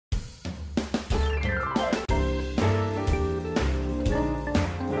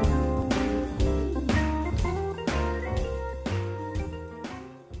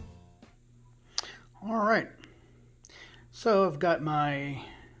So I've got my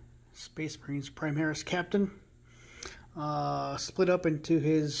Space Marines Primaris Captain split up into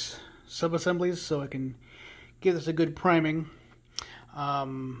his sub-assemblies so I can give this a good priming. I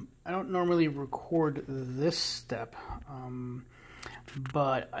don't normally record this step,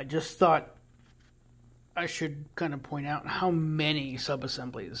 but I just thought I should kind of point out how many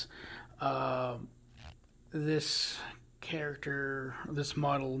sub-assemblies this character, this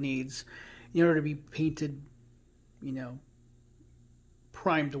model needs in order to be painted, you know,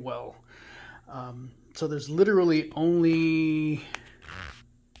 primed well. So there's literally only,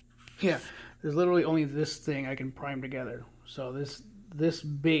 there's literally only this thing I can prime together. So this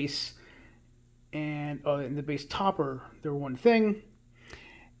base and the base topper, they're one thing.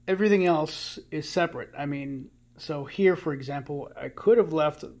 Everything else is separate. I mean, so here, for example, I could have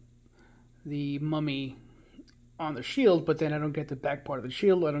left the mummy on the shield, but then I don't get the back part of the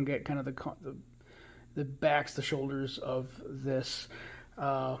shield. I don't get kind of the backs, the shoulders of this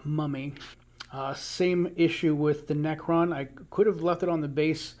mummy. Same issue with the Necron. I could have left it on the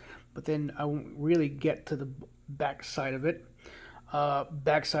base, but then I won't really get to the back side of it.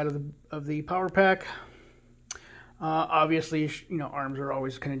 Back side of the power pack. Obviously, you know, arms are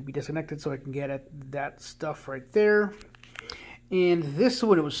always going to be disconnected, so I can get at that stuff right there. And this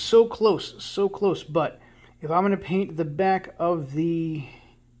one, it was so close, but if I'm going to paint the back of the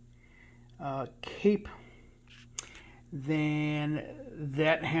cape, then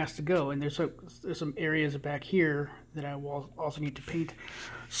that has to go. And there's some areas back here that I will also need to paint.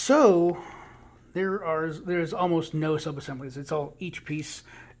 So there's almost no sub-assemblies. It's all, each piece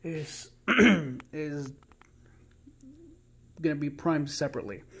is is going to be primed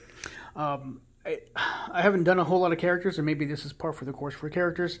separately. I haven't done a whole lot of characters, or maybe this is par for the course for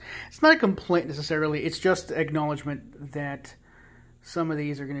characters. It's not a complaint necessarily, it's just acknowledgement that some of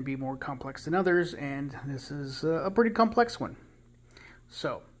these are going to be more complex than others, and this is a pretty complex one.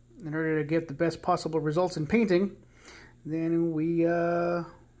 So, in order to get the best possible results in painting, then we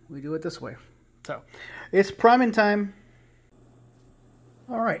do it this way. So, it's priming time.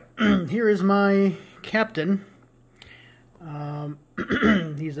 Alright, here is my captain.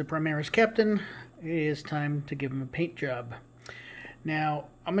 He's the Primaris Captain. It is time to give him a paint job. Now,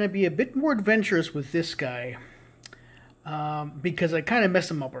 I'm going to be a bit more adventurous with this guy because I kind of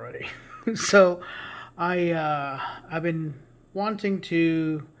messed him up already. So, I've been wanting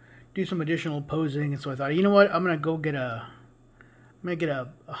to do some additional posing, and so I thought, you know what, I'm going to go get a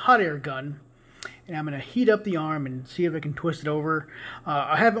hot air gun, and I'm going to heat up the arm and see if I can twist it over.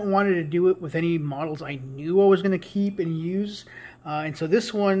 I haven't wanted to do it with any models I knew I was going to keep and use. And so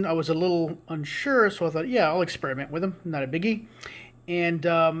this one, I was a little unsure, so I thought, yeah, I'll experiment with them. Not a biggie. And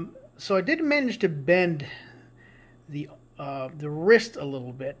so I did manage to bend the wrist a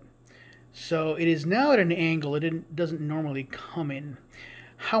little bit. So it is now at an angle it doesn't normally come in.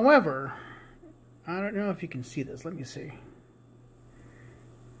 However, I don't know if you can see this. Let me see.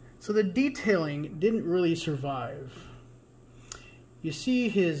 So the detailing didn't really survive. You see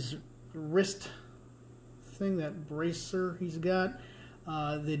his wrist thing, that bracer he's got?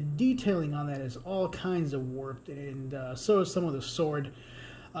 The detailing on that is all kinds of warped, and so is some of the sword.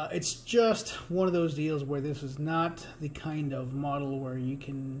 It's just one of those deals where this is not the kind of model where you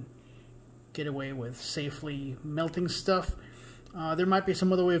can get away with safely melting stuff. There might be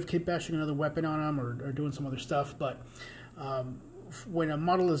some other way of keep bashing another weapon on him or doing some other stuff, but when a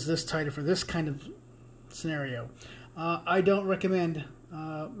model is this tight for this kind of scenario, I don't recommend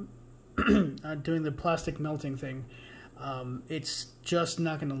doing the plastic melting thing. It's just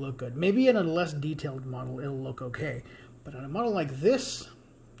not going to look good. Maybe in a less detailed model it'll look okay, but on a model like this,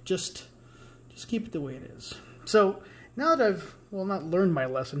 just keep it the way it is. So now that I've, well, not learned my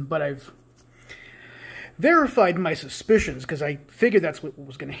lesson, but I've verified my suspicions, because I figured that's what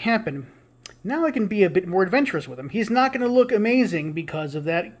was going to happen, now I can be a bit more adventurous with him. He's not going to look amazing because of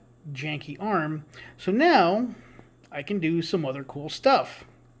that janky arm, so now I can do some other cool stuff.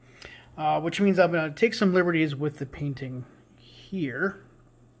 Which means I'm going to take some liberties with the painting here.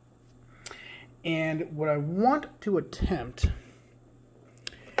 And what I want to attempt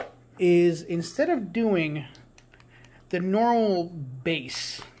is, instead of doing the normal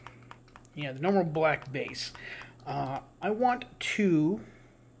base, the normal black base, I want to,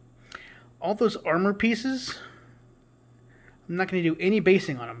 all those armor pieces, I'm not going to do any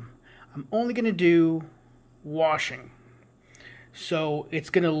basing on them. I'm only going to do washing. So it's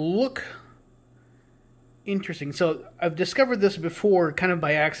going to look interesting. So I've discovered this before, kind of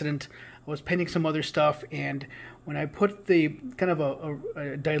by accident. I was painting some other stuff, and when I put the kind of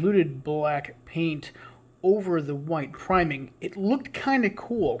a diluted black paint over the white priming, it looked kind of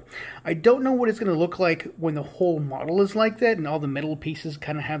cool. I don't know what it's going to look like when the whole model is like that and all the metal pieces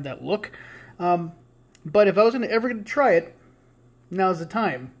kind of have that look. But if I was ever going to try it, now's the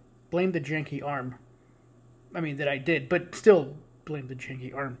time. Blame the janky arm. I mean, that I did, but still blame the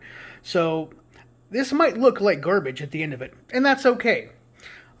janky arm. So this might look like garbage at the end of it, and that's okay.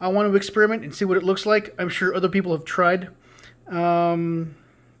 I want to experiment and see what it looks like. I'm sure other people have tried, and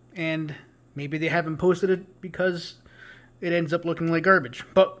maybe they haven't posted it because it ends up looking like garbage.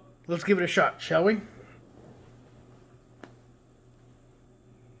 But let's give it a shot, shall we?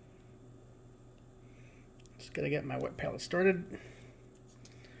 Just gotta get my wet palette started.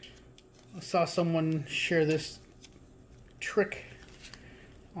 I saw someone share this trick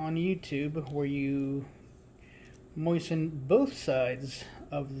on YouTube where you moisten both sides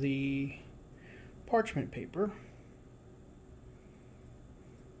of the parchment paper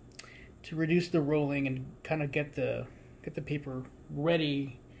to reduce the rolling and kind of get the paper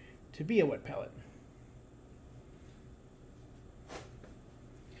ready to be a wet palette.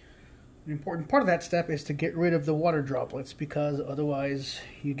 An important part of that step is to get rid of the water droplets, because otherwise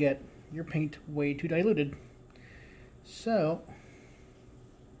you get your paint way too diluted. So,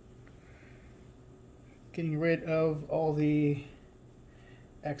 getting rid of all the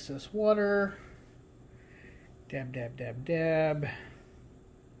excess water. Dab, dab, dab, dab.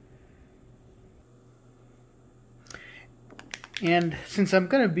 And since I'm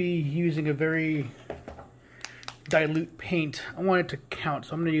going to be using a very dilute paint, I want it to count,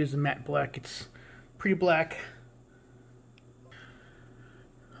 so I'm going to use the matte black. It's pretty black.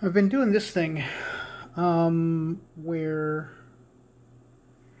 I've been doing this thing where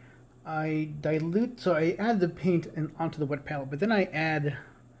I dilute, so I add the paint onto the wet palette, but then I add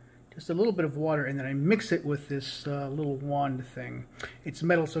just a little bit of water, and then I mix it with this little wand thing. It's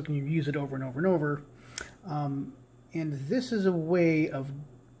metal, so you can use it over and over and over. And this is a way of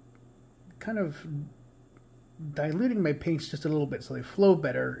kind of diluting my paints just a little bit so they flow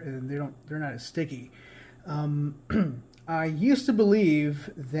better and they're not as sticky. I used to believe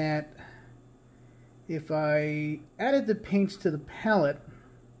that if I added the paints to the palette,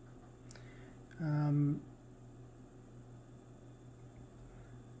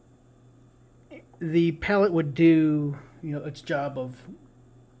 the palette would do, its job of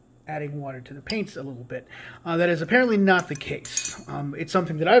adding water to the paints a little bit. That is apparently not the case. It's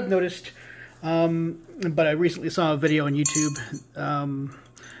something that I've noticed, but I recently saw a video on YouTube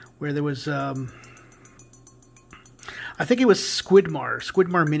where there was, I think it was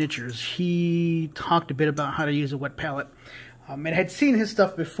Squidmar Miniatures. He talked a bit about how to use a wet palette. And I had seen his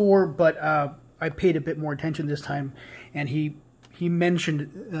stuff before, but I paid a bit more attention this time, and he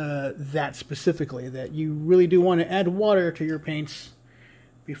mentioned that specifically, that you really do want to add water to your paints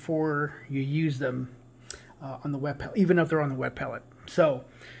before you use them on the wet palette, even if they're on the wet palette. So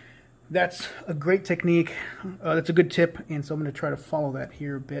that's a great technique. That's a good tip, and so I'm going to try to follow that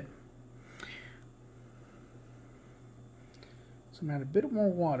here a bit. So I'm going to add a bit more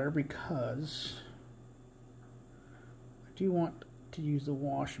water because I do want to use the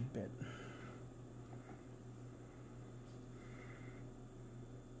wash a bit.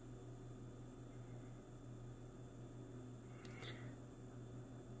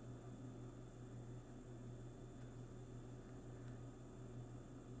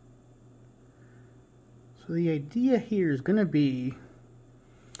 So the idea here is going to be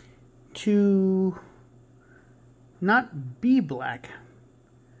to not be black,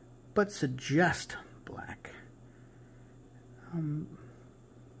 but suggest black. I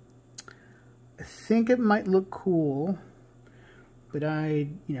think it might look cool, but I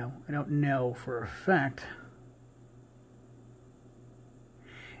don't know for a fact.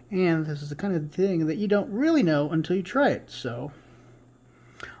 And this is the kind of thing that you don't really know until you try it, so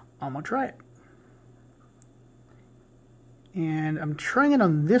I'm gonna try it. And I'm trying it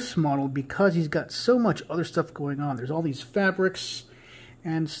on this model because he's got so much other stuff going on. There's all these fabrics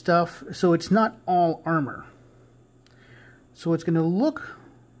and stuff, so it's not all armor. So it's going to look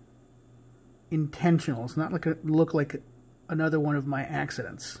intentional. It's not look like another one of my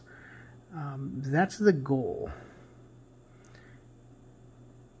accidents. That's the goal.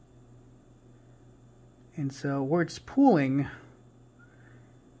 And so where it's pooling,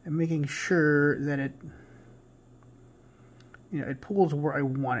 I'm making sure that it pools where I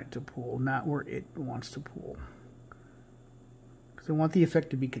want it to pool, not where it wants to pool. Because I want the effect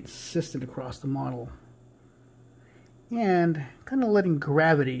to be consistent across the model. And kind of letting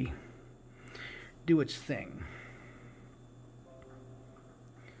gravity do its thing.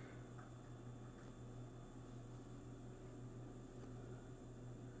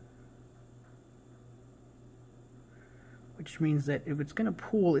 which means that if it's going to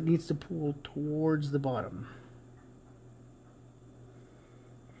pool, it needs to pool towards the bottom.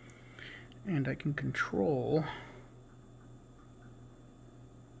 And I can control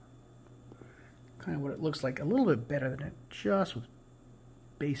kind of what it looks like a little bit better than it just with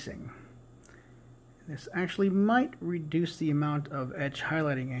basing. This actually might reduce the amount of edge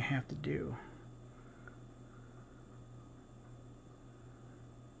highlighting I have to do.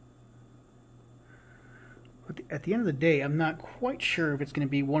 But at the end of the day, I'm not quite sure if it's going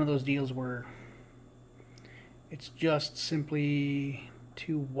to be one of those deals where it's just simply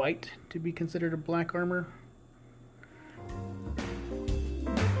too white to be considered a black armor.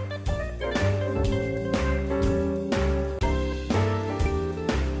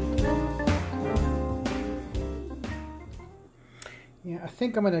 Yeah, I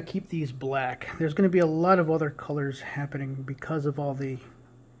think I'm going to keep these black. There's going to be a lot of other colors happening because of all the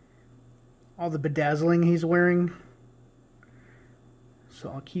bedazzling he's wearing. So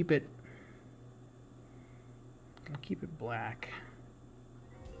I'll keep it black.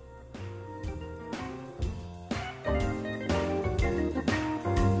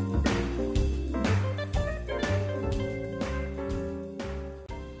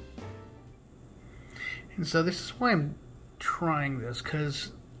 And so this is why I'm trying this,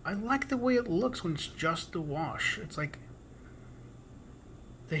 because I like the way it looks when it's just the wash. It's like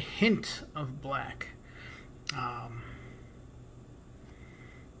the hint of black. I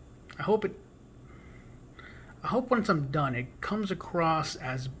hope once I'm done it comes across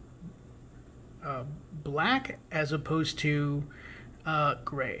as black as opposed to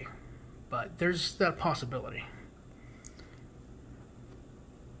gray, but there's that possibility.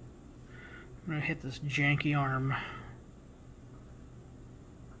 I'm gonna hit this janky arm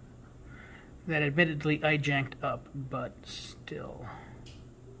that admittedly I janked up, but still.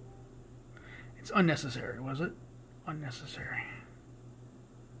 It's unnecessary, was it? Unnecessary.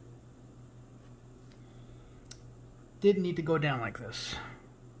 Didn't need to go down like this.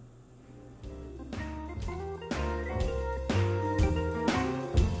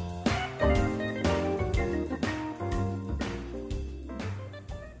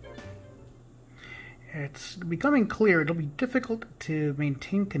 It's becoming clear it'll be difficult to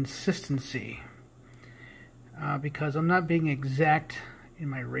maintain consistency because I'm not being exact in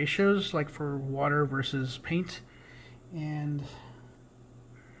my ratios, like for water versus paint, and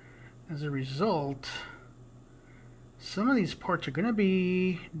as a result, some of these parts are going to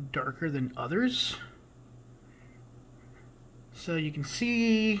be darker than others. So you can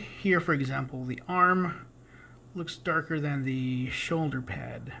see here, for example, the arm looks darker than the shoulder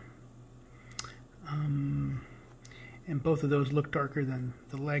pad. And both of those look darker than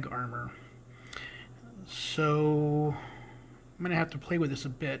the leg armor. So I'm going to have to play with this a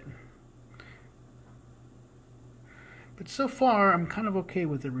bit. But so far, I'm kind of okay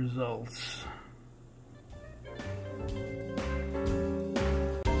with the results.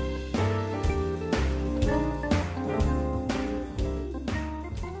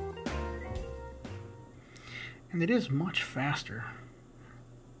 And it is much faster.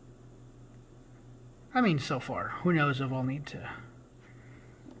 I mean, so far. Who knows if I'll need to...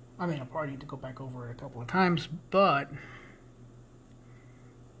 I mean, I'll probably need to go back over it a couple of times, but...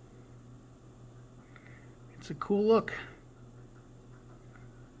 it's a cool look.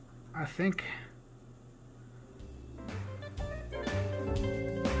 I think...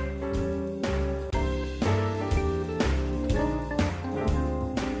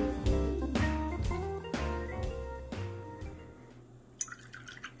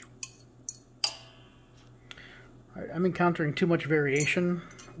 I'm encountering too much variation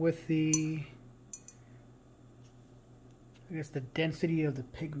with the, I guess, the density of the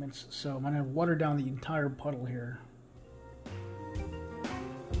pigments, so I'm going to water down the entire puddle here.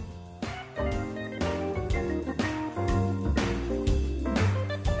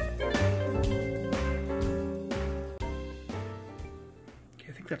 Okay,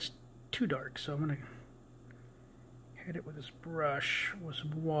 I think that's too dark, so I'm going to hit it with this brush with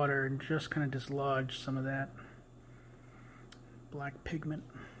some water and just kind of dislodge some of that black pigment.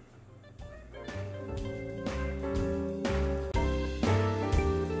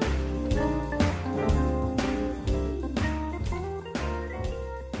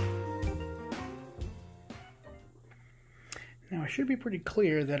 Now I should be pretty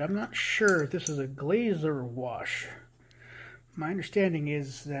clear that I'm not sure if this is a glaze or a wash. My understanding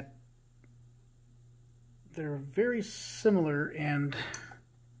is that they're very similar, and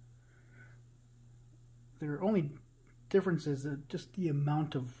there are only differences are just the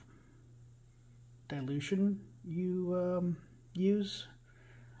amount of dilution you use.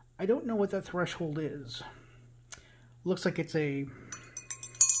 I don't know what that threshold is. looks like it's a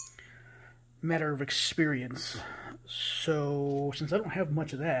matter of experience. So since I don't have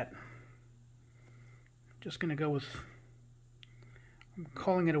much of that, I'm just going to go with, I'm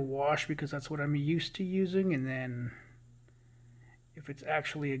calling it a wash because that's what I'm used to using, and then if it's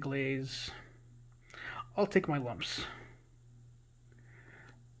actually a glaze, I'll take my lumps.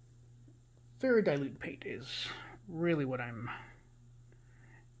 Very dilute paint is really what I'm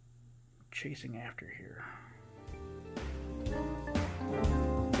chasing after here.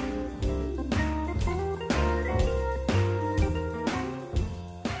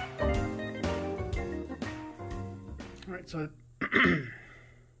 Alright, so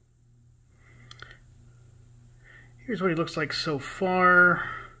here's what he looks like so far.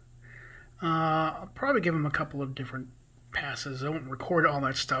 I'll probably give him a couple of different passes. I won't record all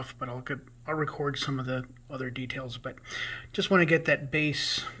that stuff, but I'll record some of the other details. But just want to get that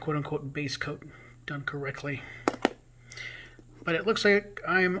base, quote-unquote, base coat done correctly. But it looks like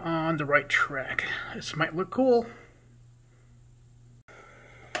I'm on the right track. This might look cool.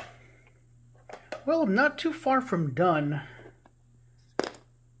 Well, I'm not too far from done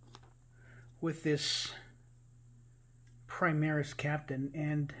with this Primaris Captain,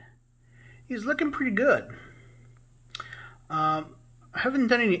 and he's looking pretty good. I haven't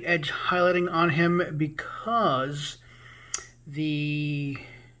done any edge highlighting on him because the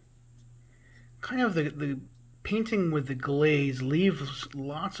kind of the painting with the glaze leaves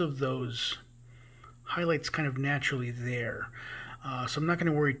lots of those highlights kind of naturally there. So I'm not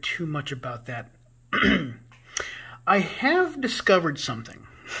going to worry too much about that. I have discovered something,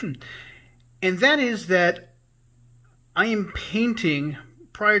 and that is that I am painting,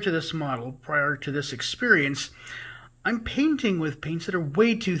 prior to this model, prior to this experience, I'm painting with paints that are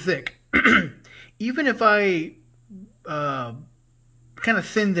way too thick. Even if I kind of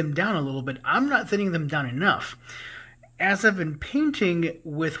thin them down a little bit, I'm not thinning them down enough. As I've been painting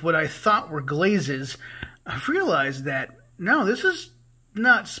with what I thought were glazes, I've realized that, no, this is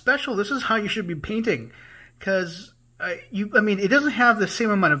not special. This is how you should be painting. Because, I mean, it doesn't have the same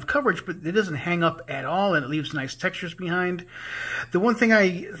amount of coverage, but it doesn't hang up at all, and it leaves nice textures behind. The one thing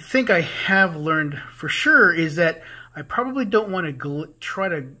I think I have learned for sure is that I probably don't want to try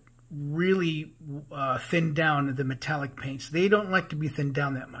to really thin down the metallic paints. They don't like to be thinned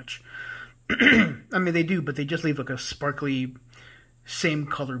down that much. I mean, they do, but they just leave like a sparkly, same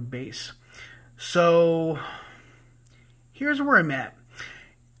color base. So here's where I'm at.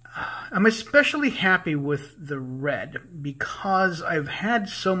 I'm especially happy with the red because I've had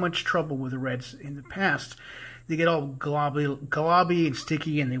so much trouble with the reds in the past. They get all globby and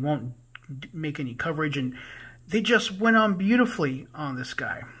sticky, and they won't make any coverage, and they just went on beautifully on this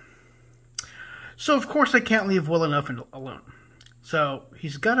guy. So of course I can't leave well enough alone. So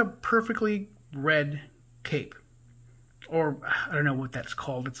he's got a perfectly red cape, or I don't know what that's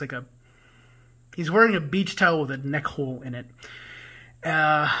called. It's like he's wearing a beach towel with a neck hole in it.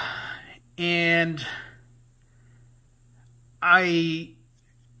 And I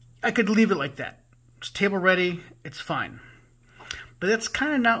could leave it like that. It's table ready, it's fine. But that's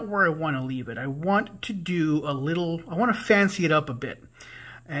kind of not where I want to leave it. I want to do I want to fancy it up a bit.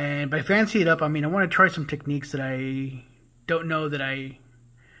 And by fancy it up, I mean I want to try some techniques that I don't know that I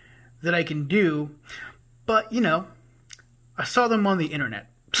can do. But, you know, I saw them on the internet.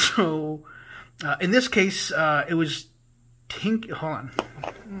 So, in this case, it was hold on.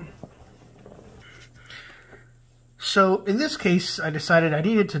 So in this case, I decided I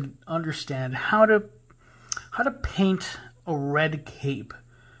needed to understand how to paint a red cape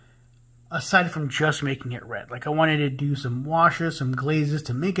aside from just making it red. Like I wanted to do some washes, some glazes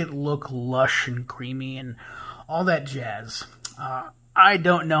to make it look lush and creamy and all that jazz. I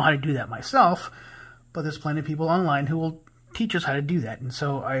don't know how to do that myself, but there's plenty of people online who will teach us how to do that. And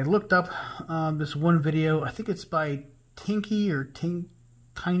so I looked up this one video. I think it's by Tiny or Tinker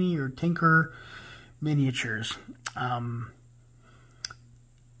Miniatures. And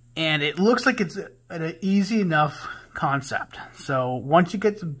it looks like it's an easy enough concept. So once you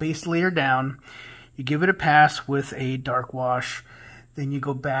get the base layer down, you give it a pass with a dark wash. Then you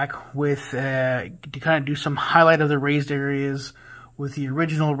go back with to kind of do some highlight of the raised areas with the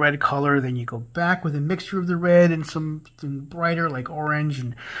original red color. Then you go back with a mixture of the red and something brighter like orange.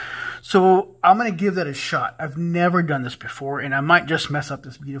 And so I'm going to give that a shot. I've never done this before, and I might just mess up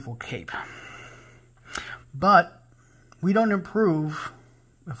this beautiful cape. But we don't improve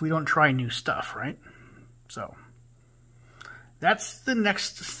if we don't try new stuff, right? So that's the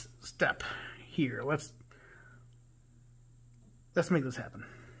next step here. Let's make this happen.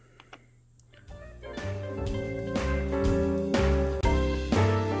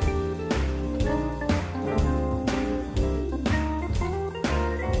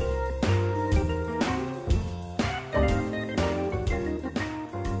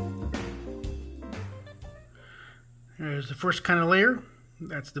 There's the first kind of layer.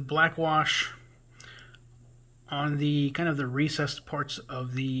 That's the black wash on the kind of the recessed parts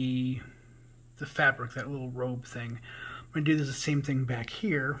of the fabric, that little robe thing. I'm going to do the same thing back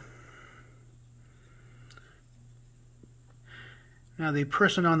here. Now the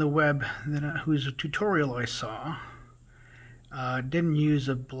person on the web whose tutorial I saw didn't use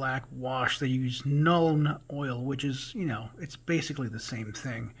a black wash. They used Nuln oil, which is, you know, it's basically the same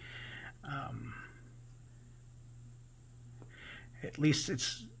thing. At least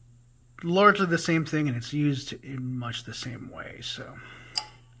it's largely the same thing, and it's used in much the same way. So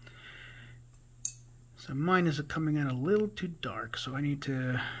mine is coming in a little too dark, so I need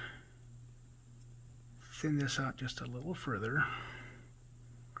to thin this out just a little further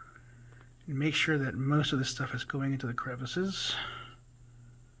and make sure that most of this stuff is going into the crevices.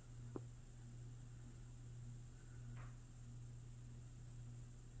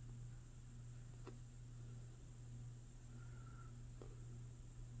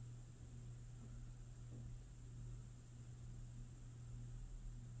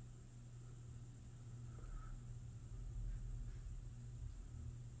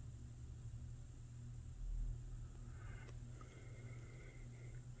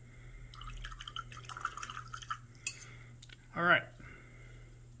 All right,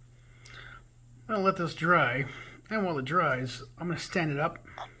 I'm gonna let this dry, and while it dries, I'm gonna stand it up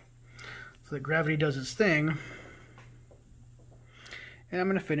so that gravity does its thing, and I'm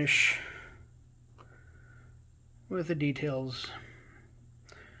gonna finish with the details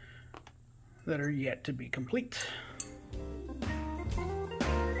that are yet to be complete.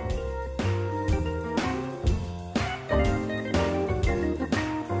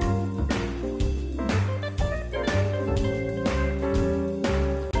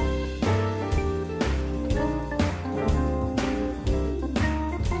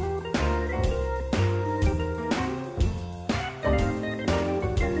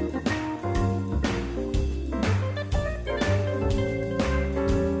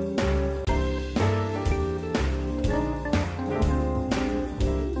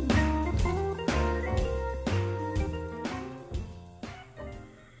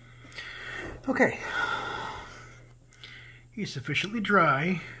 Okay, he's sufficiently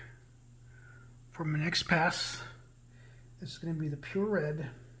dry for my next pass. This is going to be the pure red,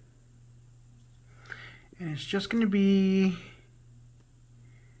 and it's just going to be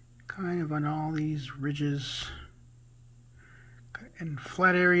kind of on all these ridges and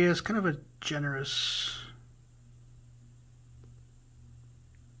flat areas, kind of a generous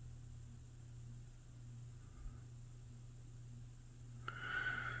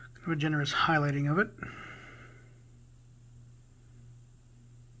highlighting of it.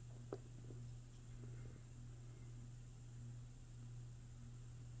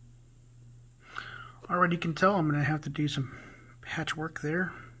 Already can tell I'm going to have to do some patchwork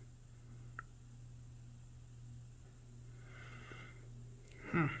there.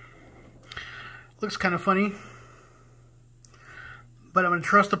 Looks kind of funny, but I'm going to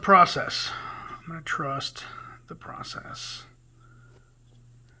trust the process.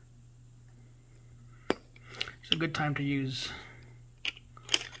 It's a good time to use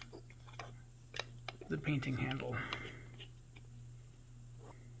the painting handle.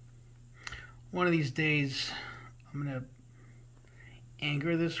 One of these days, I'm going to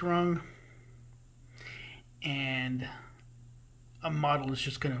anchor this wrong, and a model is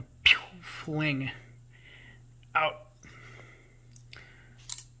just going to fling out,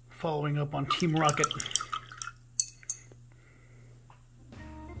 following up on Team Rocket.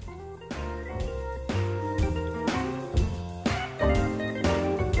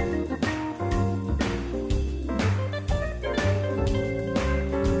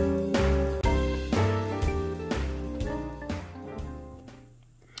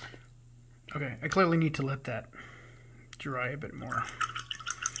 Okay, I clearly need to let that dry a bit more.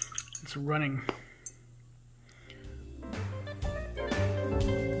 It's running.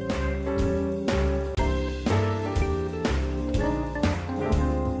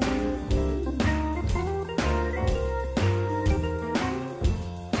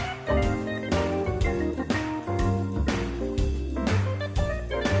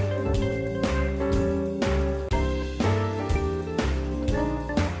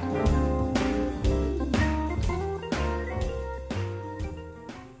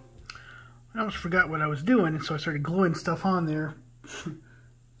 I almost forgot what I was doing, and so I started gluing stuff on there.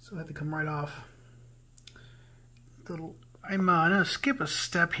 So I had to come right off. I'm going to skip a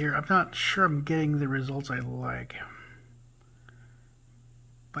step here. I'm not sure I'm getting the results I like.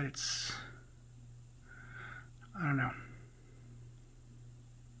 But it's... I don't know.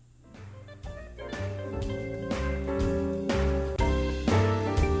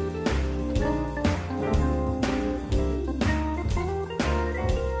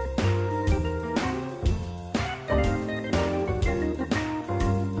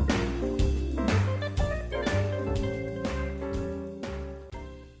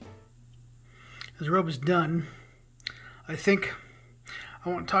 robe is done. I think I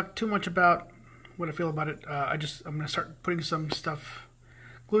won't talk too much about what I feel about it. I'm going to start putting some stuff,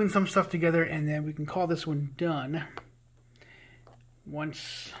 gluing some stuff together, and then we can call this one done.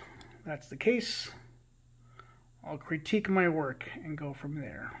 Once that's the case, I'll critique my work and go from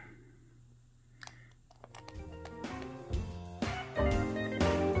there.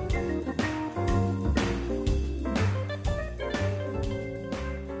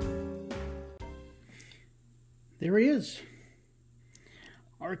 There he is,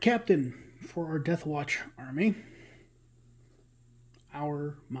 our captain for our Deathwatch army.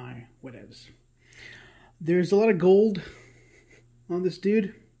 My whatevs. There's a lot of gold on this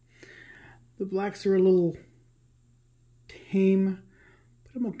dude. The blacks are a little tame,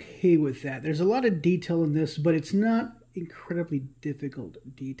 but I'm okay with that. There's a lot of detail in this, but it's not incredibly difficult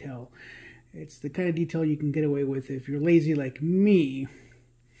detail. It's the kind of detail you can get away with if you're lazy like me.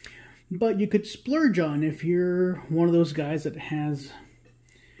 But you could splurge on if you're one of those guys that has,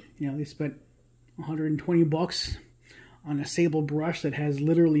 you know, they spent 120 bucks on a sable brush that has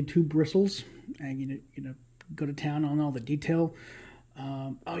literally 2 bristles, and you know, go to town on all the detail.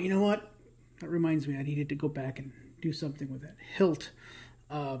 Oh, you know what? That reminds me, I needed to go back and do something with that hilt.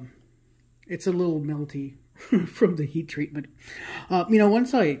 It's a little melty from the heat treatment. You know,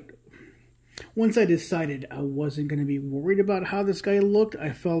 once I decided I wasn't going to be worried about how this guy looked,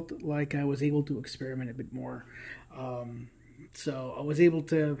 I felt like I was able to experiment a bit more. So I was able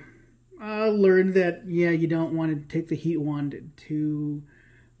to learn that, yeah, you don't want to take the heat wand to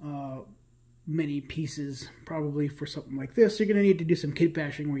many pieces, probably for something like this. You're going to need to do some kit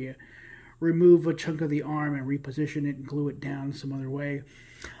bashing where you remove a chunk of the arm and reposition it and glue it down some other way.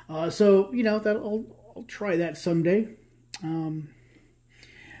 So, you know, I'll try that someday.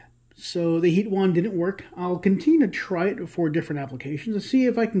 So the heat wand didn't work. I'll continue to try it for different applications and see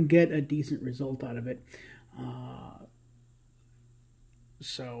if I can get a decent result out of it.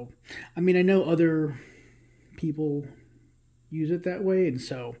 So, I mean, I know other people use it that way, and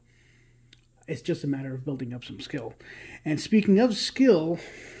so it's just a matter of building up some skill. And speaking of skill,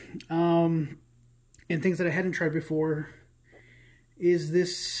 and things that I hadn't tried before, is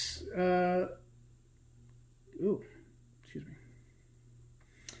this,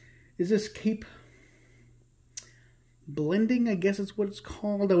 is this cape blending, I guess is what it's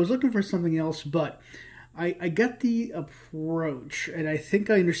called. I was looking for something else, but I got the approach, and I think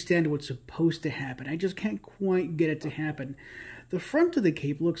I understand what's supposed to happen. I just can't quite get it to happen. The front of the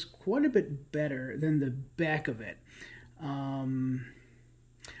cape looks quite a bit better than the back of it.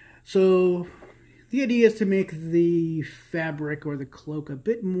 So the idea is to make the fabric or the cloak a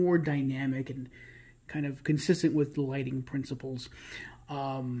bit more dynamic and kind of consistent with the lighting principles.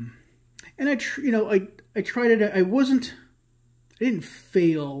 And I tried it. I didn't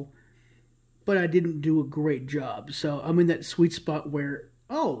fail, but I didn't do a great job. So I'm in that sweet spot where,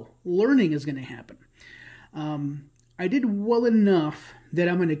 oh, learning is going to happen. I did well enough that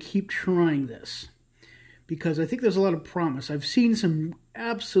I'm going to keep trying this because I think there's a lot of promise. I've seen some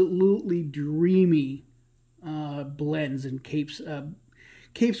absolutely dreamy blends and capes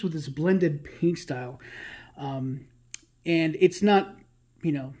with this blended paint style. And it's not,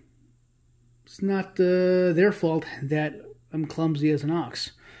 you know, it's not their fault that I'm clumsy as an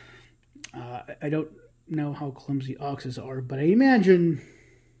ox. I don't know how clumsy oxes are, but I imagine,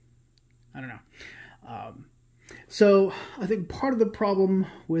 I don't know. So I think part of the problem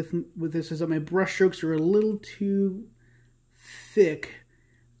with this is that my brush strokes are a little too thick,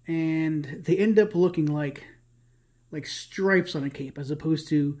 and they end up looking like stripes on a cape as opposed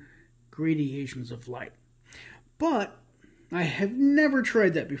to gradations of light. But I have never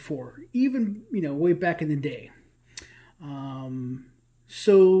tried that before, even, you know, way back in the day.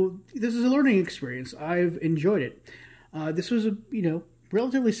 So this is a learning experience. I've enjoyed it. This was a, you know,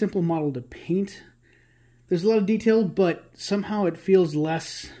 relatively simple model to paint. There's a lot of detail, but somehow it feels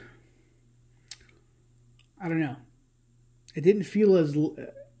less, I don't know. It didn't feel as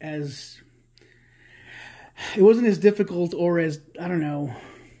it wasn't as difficult or as, I don't know,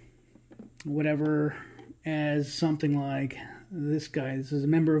 whatever, as something like this guy. This is a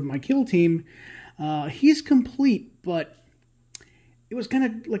member of my kill team. He's complete, but it was kind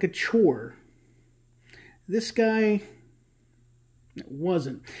of like a chore. This guy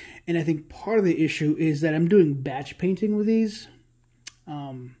wasn't. And I think part of the issue is that I'm doing batch painting with these.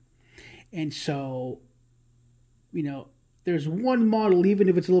 And so, you know, there's one model, even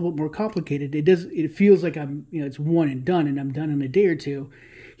if it's a little bit more complicated, it feels like I'm, you know, it's one and done, and I'm done in a day or two.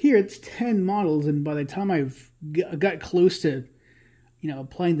 Here it's 10 models, and by the time I've got close to, you know,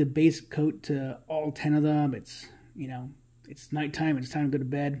 applying the base coat to all 10 of them, it's, you know, it's nighttime, it's time to go to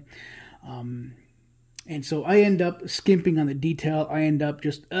bed. And so I end up skimping on the detail. I end up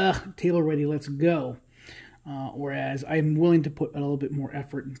just, table ready, let's go. Whereas I'm willing to put a little bit more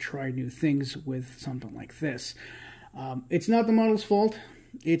effort and try new things with something like this. It's not the model's fault.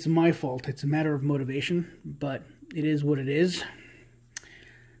 It's my fault. It's a matter of motivation, but it is what it is.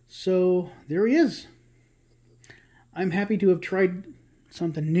 So there he is. I'm happy to have tried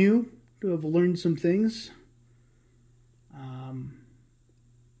something new, to have learned some things.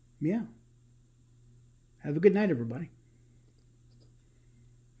 Yeah. Have a good night, everybody.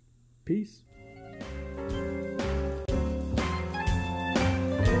 Peace.